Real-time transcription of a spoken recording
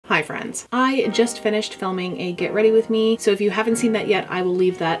Hi friends. I just finished filming a get ready with me, so if you haven't seen that yet, I will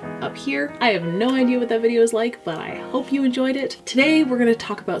leave that up here. I have no idea what that video is like, but I hope you enjoyed it. Today we're gonna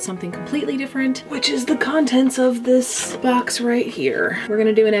talk about something completely different, which is the contents of this box right here. We're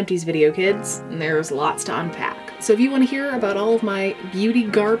gonna do an empties video, kids, and there's lots to unpack. So if you want to hear about all of my beauty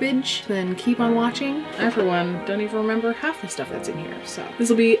garbage, then keep on watching. I, for one, don't even remember half the stuff that's in here, so this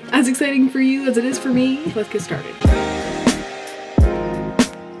will be as exciting for you as it is for me. Let's get started.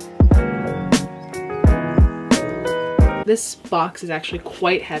 This box is actually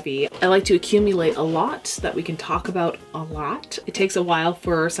quite heavy. I like to accumulate a lot that we can talk about a lot. It takes a while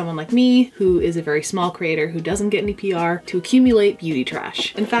for someone like me, who is a very small creator who doesn't get any PR, to accumulate beauty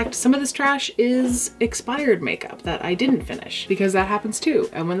trash. In fact, some of this trash is expired makeup that I didn't finish, because that happens too.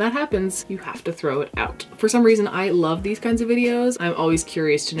 And when that happens, you have to throw it out. For some reason, I love these kinds of videos. I'm always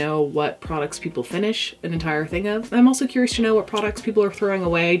curious to know what products people finish an entire thing of. I'm also curious to know what products people are throwing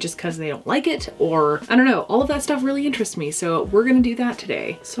away just because they don't like it, or I don't know, all of that stuff really interests me. So we're gonna do that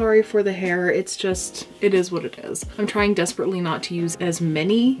today. Sorry for the hair, it's just, it is what it is. I'm trying desperately not to use as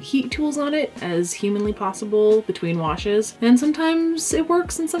many heat tools on it as humanly possible between washes. And sometimes it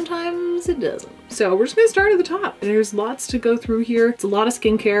works and sometimes it doesn't. So we're just gonna start at the top. There's lots to go through here. It's a lot of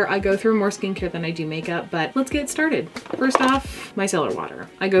skincare. I go through more skincare than I do makeup, but let's get started. First off, micellar water.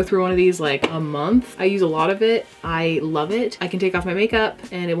 I go through one of these like a month. I use a lot of it. I love it. I can take off my makeup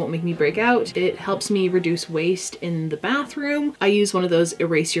and it won't make me break out. It helps me reduce waste in the bathroom. I use one of those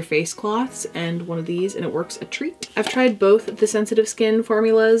erase your face cloths and one of these, and it works a treat. I've tried both the sensitive skin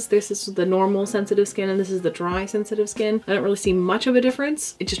formulas. This is the normal sensitive skin and this is the dry sensitive skin. I don't really see much of a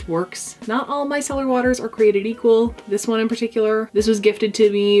difference. It just works. Not all micellar waters are created equal. This one in particular, this was gifted to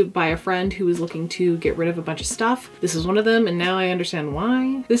me by a friend who was looking to get rid of a bunch of stuff. This is one of them, and now I understand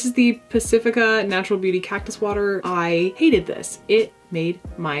why. This is the Pacifica Natural Beauty Cactus Water. I hated this. It made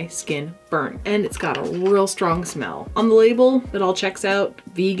my skin burn, and it's got a real strong smell. On the label, it all checks out.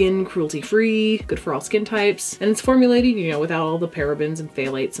 Vegan, cruelty-free, good for all skin types, and it's formulated, you know, without all the parabens and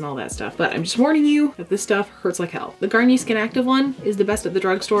phthalates and all that stuff. But I'm just warning you that this stuff hurts like hell. The Garnier Skin Active one is the best at the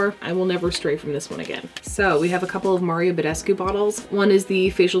drugstore. I will never stray from this one again. So we have a couple of Mario Badescu bottles. One is the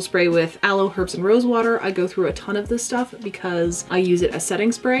facial spray with aloe, herbs, and rose water. I go through a ton of this stuff because I use it as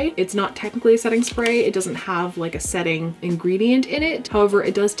setting spray. It's not technically a setting spray. It doesn't have like a setting ingredient in it. However,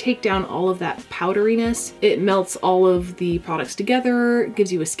 it does take down all of that powderiness. It melts all of the products together,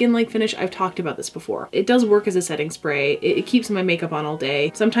 gives you a skin-like finish. I've talked about this before. It does work as a setting spray. It keeps my makeup on all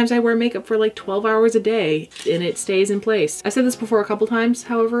day. Sometimes I wear makeup for like 12 hours a day and it stays in place. I said this before a couple times,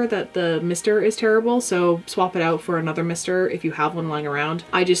 however, that the mister is terrible, so swap it out for another mister if you have one lying around.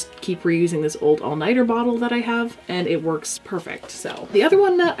 I just keep reusing this old all-nighter bottle that I have and it works perfect. So the other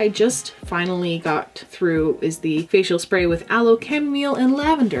one that I just finally got through is the facial spray with aloe, chamomile, and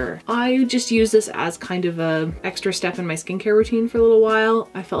lavender. I just use this as kind of a extra step in my skincare routine for a little while.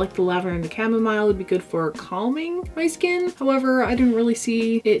 I felt like the lavender and the chamomile would be good for calming my skin. However, I didn't really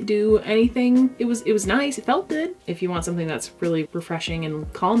see it do anything. It was nice, it felt good. If you want something that's really refreshing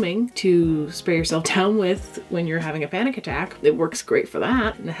and calming to spray yourself down with when you're having a panic attack, it works great for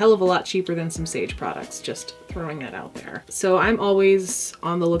that, and a hell of a lot cheaper than some Sage products, just throwing that out there. So I'm always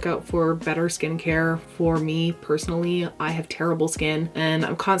on the lookout for better skincare for me personally. I have terrible skin and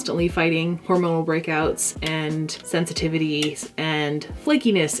I'm constantly fighting hormonal breakouts and sensitivities and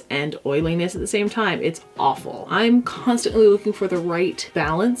flakiness and oiliness at the same time. It's awful. I'm constantly looking for the right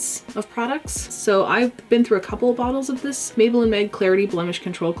balance of products. So I've been through a couple of bottles of this Maybelline Meg Clarity Blemish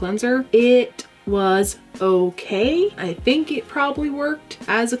Control Cleanser. It was okay. I think it probably worked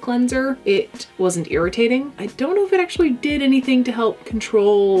as a cleanser. It wasn't irritating. I don't know if it actually did anything to help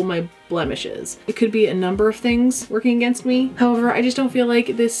control my blemishes. It could be a number of things working against me. However, I just don't feel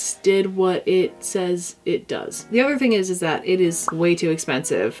like this did what it says it does. The other thing is that it is way too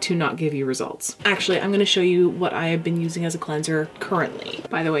expensive to not give you results. Actually, I'm going to show you what I have been using as a cleanser currently.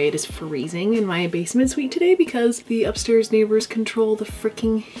 By the way, it is freezing in my basement suite today because the upstairs neighbors control the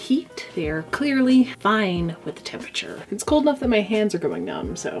freaking heat. They are clearly fine with the temperature. It's cold enough that my hands are going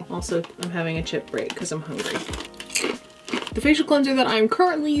numb, so also I'm having a chip break because I'm hungry. The facial cleanser that I'm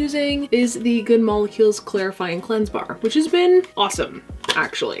currently using is the Good Molecules Clarifying Cleanse Bar, which has been awesome.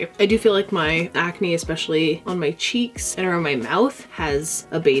 Actually, I do feel like my acne, especially on my cheeks and around my mouth, has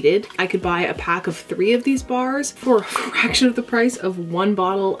abated. I could buy a pack of 3 of these bars for a fraction of the price of 1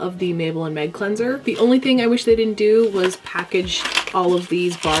 bottle of the Maybelline Meg Cleanser. The only thing I wish they didn't do was package all of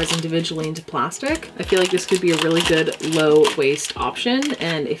these bars individually into plastic. I feel like this could be a really good low waste option,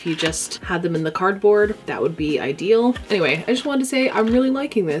 and if you just had them in the cardboard, that would be ideal. Anyway, I just wanted to say I'm really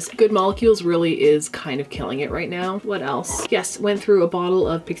liking this. Good Molecules really is kind of killing it right now. What else? Yes, went through a bottle bottle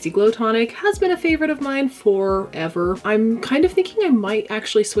of Pixi Glow Tonic has been a favorite of mine forever. I'm kind of thinking I might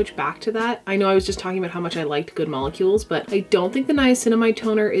actually switch back to that. I know I was just talking about how much I liked Good Molecules, but I don't think the niacinamide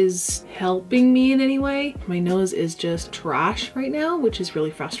toner is helping me in any way. My nose is just trash right now, which is really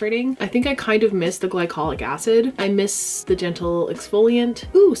frustrating. I think I kind of miss the glycolic acid. I miss the gentle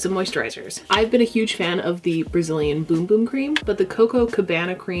exfoliant. Ooh, some moisturizers. I've been a huge fan of the Brazilian Boom Boom cream, but the Coco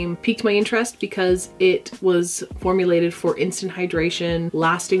Cabana cream piqued my interest because it was formulated for instant hydration,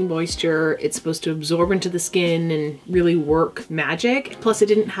 lasting moisture. It's supposed to absorb into the skin and really work magic. Plus it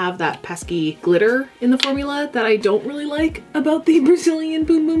didn't have that pesky glitter in the formula that I don't really like about the Brazilian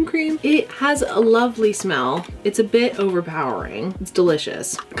Boom Boom cream. It has a lovely smell. It's a bit overpowering. It's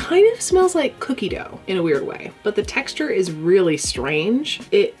delicious. Kind of smells like cookie dough in a weird way, but the texture is really strange.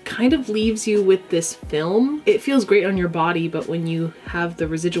 It kind of leaves you with this film. It feels great on your body, but when you have the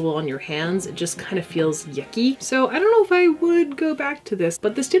residual on your hands, it just kind of feels yucky. So I don't know if I would go back to this,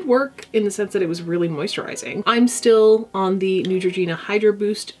 but this did work in the sense that it was really moisturizing. I'm still on the Neutrogena Hydro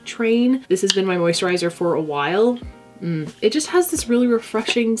Boost train. This has been my moisturizer for a while. It just has this really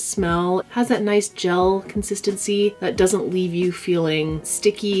refreshing smell. It has that nice gel consistency that doesn't leave you feeling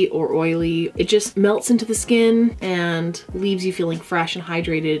sticky or oily. It just melts into the skin and leaves you feeling fresh and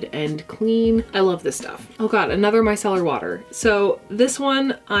hydrated and clean. I love this stuff. Oh god, another micellar water. So this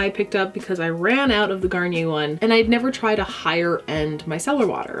one I picked up because I ran out of the Garnier one and I'd never tried a higher end micellar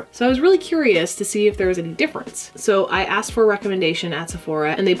water. So I was really curious to see if there was any difference. So I asked for a recommendation at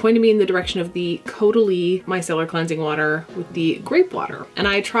Sephora and they pointed me in the direction of the Caudalie micellar cleansing water with the grape water. And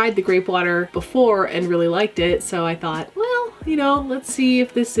I tried the grape water before and really liked it, so I thought, well, you know, let's see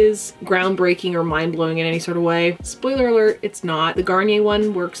if this is groundbreaking or mind-blowing in any sort of way. Spoiler alert, it's not. The Garnier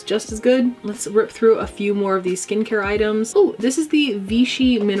one works just as good. Let's rip through a few more of these skincare items. Oh, this is the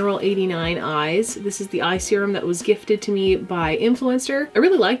Vichy Mineral 89 Eyes. This is the eye serum that was gifted to me by Influencer. I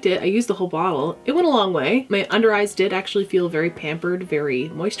really liked it. I used the whole bottle. It went a long way. My under eyes did actually feel very pampered, very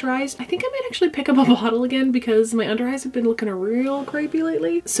moisturized. I think I might actually pick up a bottle again because my under eyes have been looking real crepey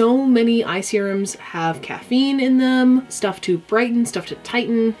lately. So many eye serums have caffeine in them, stuff to brighten, stuff to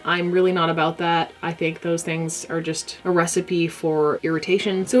tighten. I'm really not about that. I think those things are just a recipe for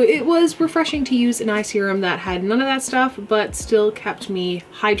irritation. So it was refreshing to use an eye serum that had none of that stuff, but still kept me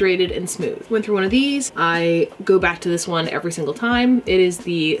hydrated and smooth. Went through one of these. I go back to this one every single time. It is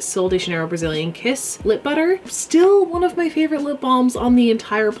the Sol de Janeiro Brazilian Kiss Lip Butter. Still one of my favorite lip balms on the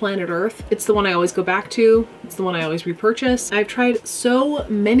entire planet Earth. It's the one I always go back to. It's the one I always repurchase. I've tried so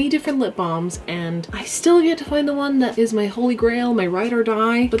many different lip balms and I still have yet to find the one that is my holy grail, my ride or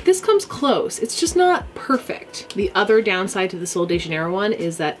die, but this comes close. It's just not perfect. The other downside to the Sol de Janeiro one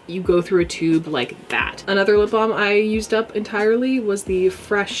is that you go through a tube like that. Another lip balm I used up entirely was the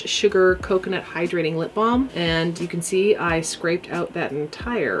Fresh Sugar Coconut Hydrating Lip Balm, and you can see I scraped out that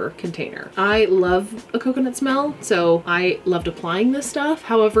entire container. I love a coconut smell, so I loved applying this stuff.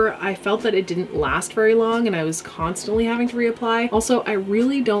 However, I felt that it didn't last very long and I was constantly having to reapply. Also, I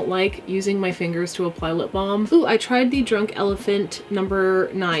really don't like using my fingers to apply lip balm. Ooh, I tried the Drunk Elephant number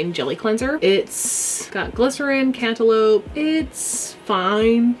 9 Jelly Cleanser. It's got glycerin, cantaloupe. It's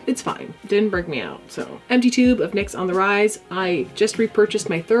fine. It's fine. Didn't break me out. So, empty tube of NYX On The Rise. I just repurchased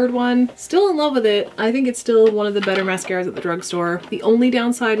my third one. Still in love with it. I think it's still one of the better mascaras at the drugstore. The only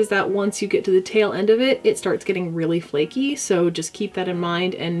downside is that once you get to the tail end of it, it starts getting really flaky. So just keep that in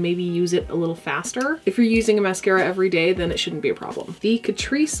mind and maybe use it a little faster. If you're using a mascara every day, then it shouldn't be a problem. The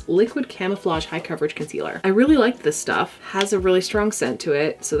Catrice Liquid Camouflage High Coverage Concealer. I really liked this stuff. Has a really strong scent to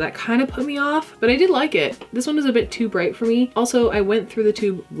it, so that kind of put me off, but I did like it. This one was a bit too bright for me. Also, I went through the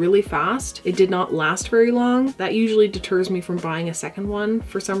tube really fast. It did not last very long. That usually deters me from buying a second one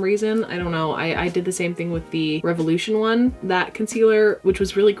for some reason. I don't know. I did the same thing with the Revolution one. That concealer, which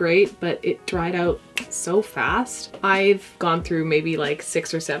was really great, but it dried out so fast. I've gone through maybe like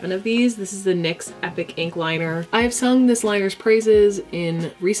 6 or 7 of these. This is the NYX Epic Ink Liner. I've sung this liner's praises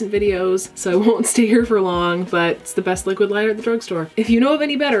in recent videos, so I won't stay here for long, but it's the best liquid liner at the drugstore. If you know of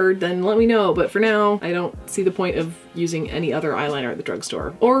any better, then let me know, but for now, I don't see the point of using any other eyeliner at the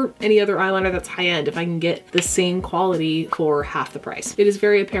drugstore or any other eyeliner that's high-end if I can get the same quality for half the price. It is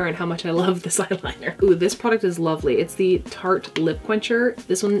very apparent how much I love this eyeliner. Ooh, this product is lovely. It's the Tarte Lip Quencher.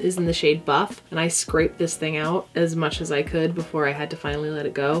 This one is in the shade Buff, and I scraped this thing out as much as I could before I had to finally let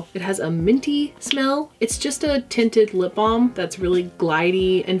it go. It has a minty smell. It's just a tinted lip balm that's really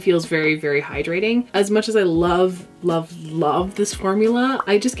glidey and feels very, very hydrating. As much as I love love this formula.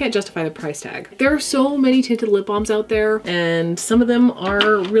 I just can't justify the price tag. There are so many tinted lip balms out there, and some of them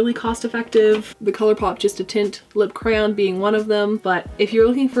are really cost effective. The Colourpop Just a Tint Lip Crayon being one of them, but if you're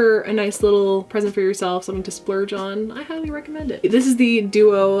looking for a nice little present for yourself, something to splurge on, I highly recommend it. This is the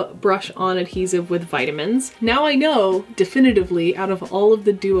Duo Brush On Adhesive with Vitamins. Now I know definitively out of all of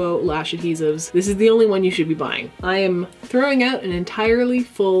the Duo lash adhesives, this is the only one you should be buying. I am throwing out an entirely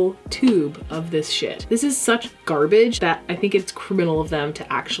full tube of this shit. This is such garbage that I think it's criminal of them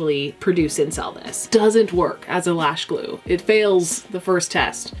to actually produce and sell this. Doesn't work as a lash glue. It fails the first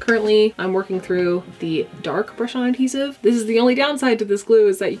test. Currently, I'm working through the dark brush on adhesive. This is the only downside to this glue,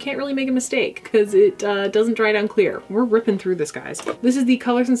 is that you can't really make a mistake because it doesn't dry down clear. We're ripping through this, guys. This is the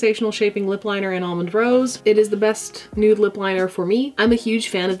Color Sensational Shaping Lip Liner in Almond Rose. It is the best nude lip liner for me. I'm a huge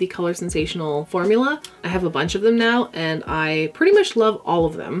fan of the Color Sensational formula. I have a bunch of them now and I pretty much love all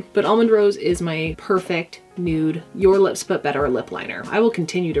of them, but Almond Rose is my perfect nude your lips but better lip liner. I will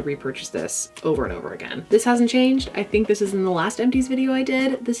continue to repurchase this over and over again. This hasn't changed. I think this is in the last Empties video I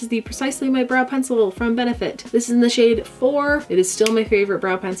did. This is the Precisely My Brow Pencil from Benefit. This is in the shade 4. It is still my favorite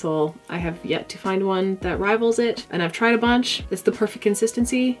brow pencil. I have yet to find one that rivals it, and I've tried a bunch. It's the perfect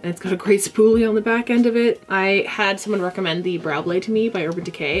consistency and it's got a great spoolie on the back end of it. I had someone recommend the Brow Blade to me by Urban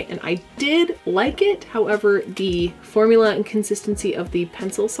Decay and I did like it. However, the formula and consistency of the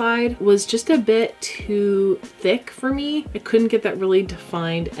pencil side was just a bit too thick for me. I couldn't get that really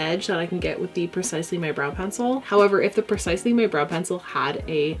defined edge that I can get with the Precisely My Brow Pencil. However, if the Precisely My Brow Pencil had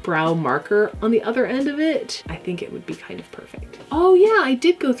a brow marker on the other end of it, I think it would be kind of perfect. Oh yeah, I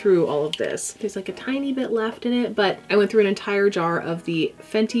did go through all of this. There's like a tiny bit left in it, but I went through an entire jar of the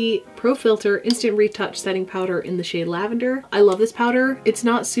Fenty Pro Filt'r Instant Retouch Setting Powder in the shade Lavender. I love this powder. It's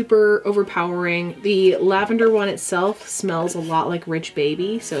not super overpowering. The lavender one itself smells a lot like Rich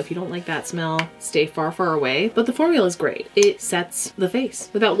Baby, so if you don't like that smell, stay far away, but the formula is great. It sets the face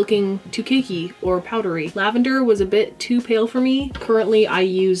without looking too cakey or powdery. Lavender was a bit too pale for me. Currently, I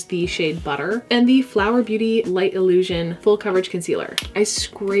use the shade Butter and the Flower Beauty Light Illusion Full Coverage Concealer. I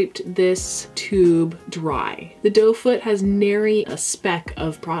scraped this tube dry. The doe foot has nary a speck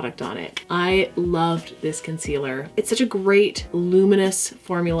of product on it. I loved this concealer. It's such a great luminous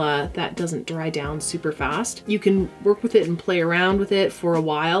formula that doesn't dry down super fast. You can work with it and play around with it for a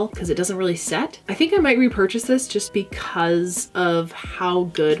while because it doesn't really set. I think I might repurchase this just because of how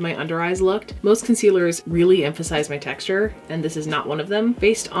good my under eyes looked. Most concealers really emphasize my texture and this is not one of them.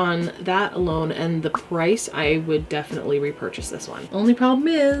 Based on that alone and the price, I would definitely repurchase this one. Only problem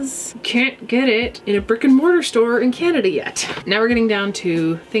is, you can't get it in a brick and mortar store in Canada yet. Now we're getting down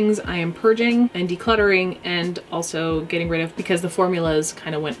to things I am purging and decluttering and also getting rid of because the formulas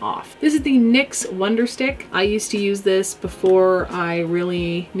kind of went off. This is the NYX Wonder Stick. I used to use this before I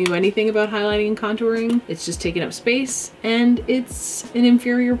really knew anything about highlighting and contouring. It's just taking up space and it's an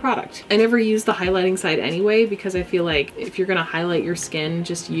inferior product. I never use the highlighting side anyway because I feel like if you're gonna highlight your skin,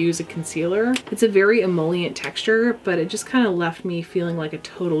 just use a concealer. It's a very emollient texture, but it just kind of left me feeling like a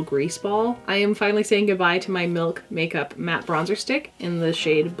total grease ball. I am finally saying goodbye to my Milk Makeup Matte Bronzer Stick in the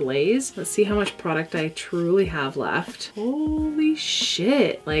shade Blaze. Let's see how much product I truly have left. Holy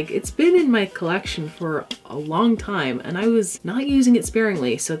shit. Like, it's been in my collection for a long time and I was not using it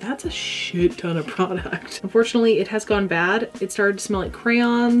sparingly, so that's a shit ton of product. Unfortunately, it has gone bad. It started to smell like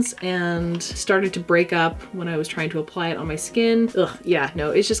crayons and started to break up when I was trying to apply it on my skin. Ugh, yeah,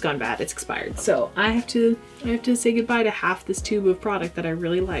 no, it's just gone bad. It's expired. So I have to say goodbye to half this tube of product that I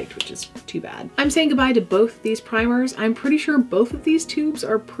really liked, which is too bad. I'm saying goodbye to both these primers. I'm pretty sure both of these tubes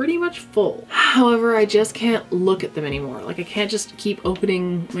are pretty much full. However, I just can't look at them anymore. Like, I can't just keep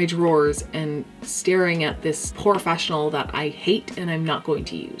opening my drawers and staring at this professional that I hate and I'm not going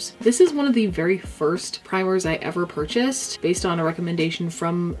to use. This is one of the very first primers I ever purchased based on a recommendation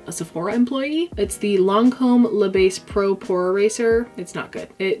from a Sephora employee. It's the Lancome Le Base Pro Pore Eraser. It's not good.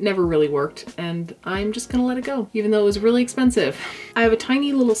 It never really worked and I'm just gonna let it go, even though it was really expensive. I have a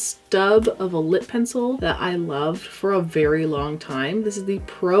tiny little stub of a lip pencil that I loved for a very long time. This is the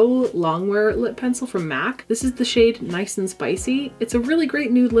Pro Longwear Lip Pencil from MAC. This is the shade Nice and Spicy. It's a really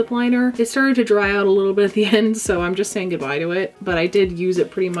great nude lip liner. It started to dry out a little bit at the end, so I'm just saying goodbye to it, but I did use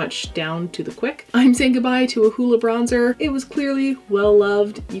it pretty much down to the quick. I'm saying goodbye to a Hoola bronzer. It was clearly well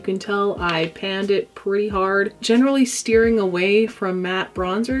loved. You can tell I panned it pretty hard. Generally steering away from matte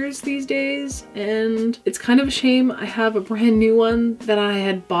bronzers these days, and it's kind of a shame. I have a brand new one that I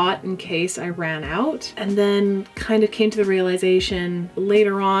had bought bought in case I ran out, and then kind of came to the realization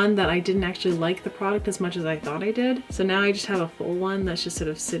later on that I didn't actually like the product as much as I thought I did. So now I just have a full one that's just sort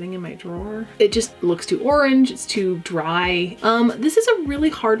of sitting in my drawer. It just looks too orange, it's too dry. This is a really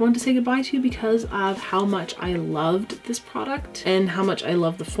hard one to say goodbye to because of how much I loved this product and how much I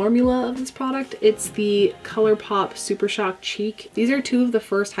love the formula of this product. It's the Colourpop Super Shock Cheek. These are two of the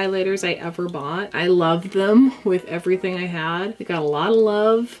first highlighters I ever bought. I loved them with everything I had. They got a lot of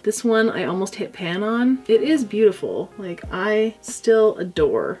love. This one I almost hit pan on. It is beautiful. Like, I still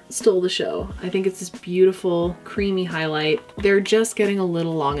adore Stole the Show. I think it's this beautiful creamy highlight. They're just getting a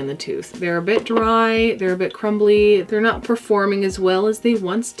little long in the tooth. They're a bit dry, they're a bit crumbly, they're not performing as well as they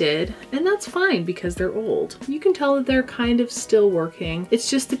once did, and that's fine because they're old. You can tell that they're kind of still working. It's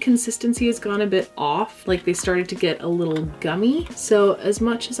just the consistency has gone a bit off. Like, they started to get a little gummy. So as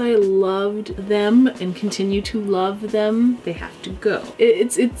much as I loved them and continue to love them, they have to go.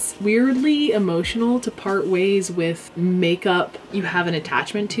 It's weirdly emotional to part ways with makeup you have an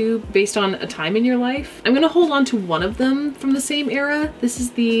attachment to based on a time in your life. I'm gonna hold on to one of them from the same era. This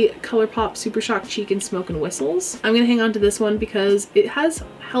is the Colourpop Super Shock Cheek and Smoke and Whistles. I'm gonna hang on to this one because it has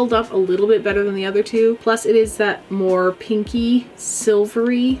held up a little bit better than the other two. Plus it is that more pinky,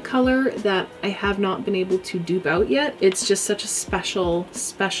 silvery color that I have not been able to dupe out yet. It's just such a special,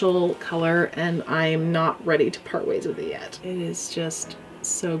 special color, and I'm not ready to part ways with it yet. It is just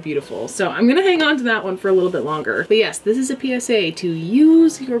so beautiful. So I'm gonna hang on to that one for a little bit longer. But yes, this is a PSA to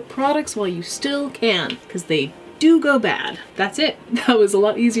use your products while you still can, because they do go bad. That's it. That was a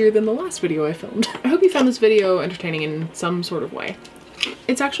lot easier than the last video I filmed. I hope you found this video entertaining in some sort of way.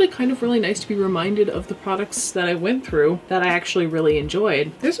 It's actually kind of really nice to be reminded of the products that I went through that I actually really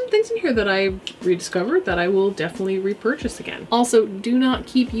enjoyed. There's some things in here that I rediscovered that I will definitely repurchase again. Also, do not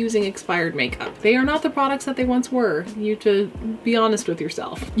keep using expired makeup. They are not the products that they once were. You have to be honest with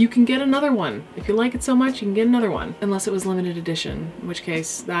yourself. You can get another one. If you like it so much, you can get another one. Unless it was limited edition, in which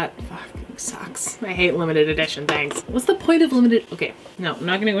case that fucking sucks. I hate limited edition, thanks. What's the point of limited? Okay, no, I'm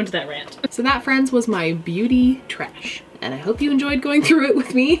not gonna go into that rant. So that, friends, was my beauty trash. And I hope you enjoyed going through it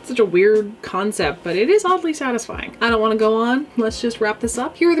with me. It's such a weird concept, but it is oddly satisfying. I don't want to go on. Let's just wrap this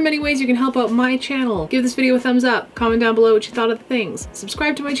up. Here are the many ways you can help out my channel. Give this video a thumbs up. Comment down below what you thought of the things.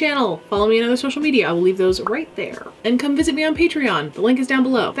 Subscribe to my channel. Follow me on other social media. I will leave those right there. And come visit me on Patreon. The link is down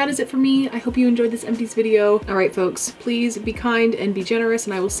below. That is it for me. I hope you enjoyed this Empties video. All right, folks, please be kind and be generous,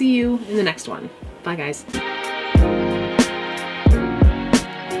 and I will see you in the next one. Bye, guys.